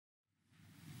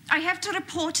I have to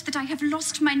report that I have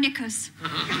lost my knickers.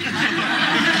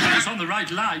 It's on the right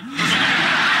line.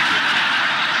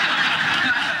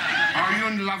 Are you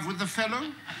in love with the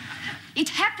fellow? It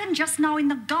happened just now in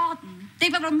the garden. They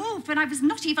were removed when I was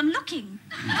not even looking.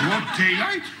 Broad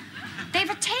daylight? They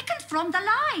were taken from the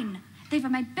line. They were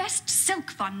my best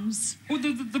silk ones. Oh,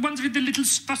 the ones with the little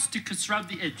swastikas round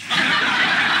the edge.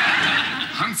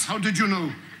 Hans, how did you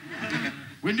know?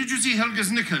 When did you see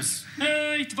Helga's knickers?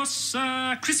 It was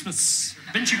Christmas,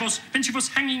 when she was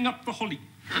hanging up the holly.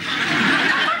 No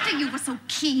wonder you were so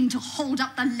keen to hold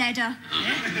up the ladder.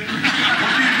 What do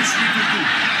you wish we could do?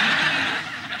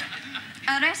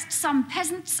 Arrest some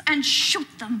peasants and shoot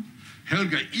them.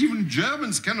 Helga, even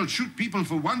Germans cannot shoot people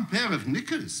for one pair of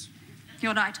knickers.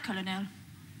 You're right, Colonel.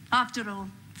 After all,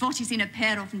 what is in a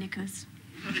pair of knickers?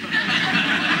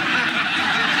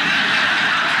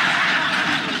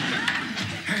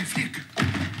 Hey, Flick.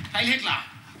 Heil Hitler!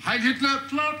 Heil Hitler.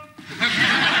 Plop.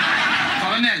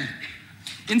 Colonel,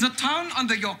 in the town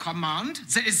under your command,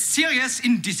 there is serious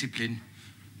indiscipline.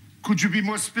 Could you be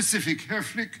more specific, Herr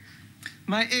Flick?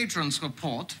 My agents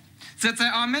report that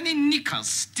there are many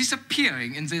knickers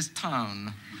disappearing in this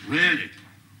town. Really?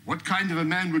 What kind of a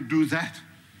man would do that?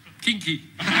 Kinky.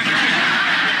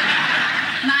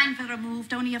 Mine were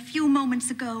removed only a few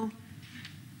moments ago.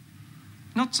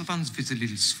 Not the ones with the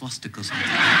little swastikas.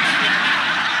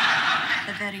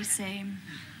 The very same.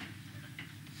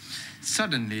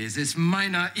 Suddenly, this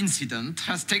minor incident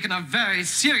has taken a very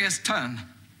serious turn.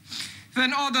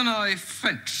 When ordinary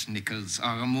French knickers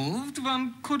are removed,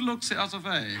 one could look the other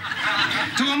way.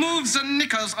 To remove the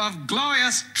knickers of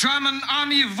glorious German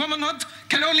army womanhood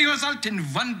can only result in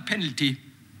one penalty.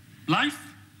 Life?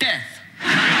 Death.